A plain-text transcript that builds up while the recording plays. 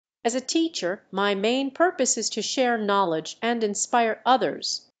As a teacher, my main purpose is to share knowledge and inspire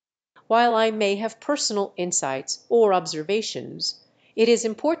others. While I may have personal insights or observations, it is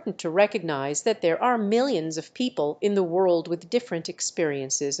important to recognize that there are millions of people in the world with different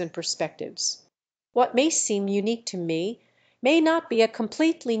experiences and perspectives. What may seem unique to me may not be a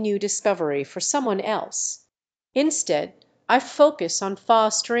completely new discovery for someone else. Instead, I focus on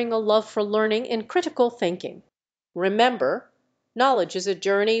fostering a love for learning and critical thinking. Remember, knowledge is a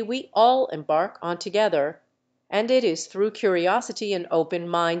journey we all embark on together, and it is through curiosity and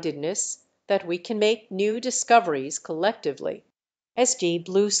open-mindedness that we can make new discoveries collectively. S.G.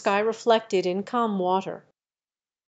 Blue Sky reflected in calm water.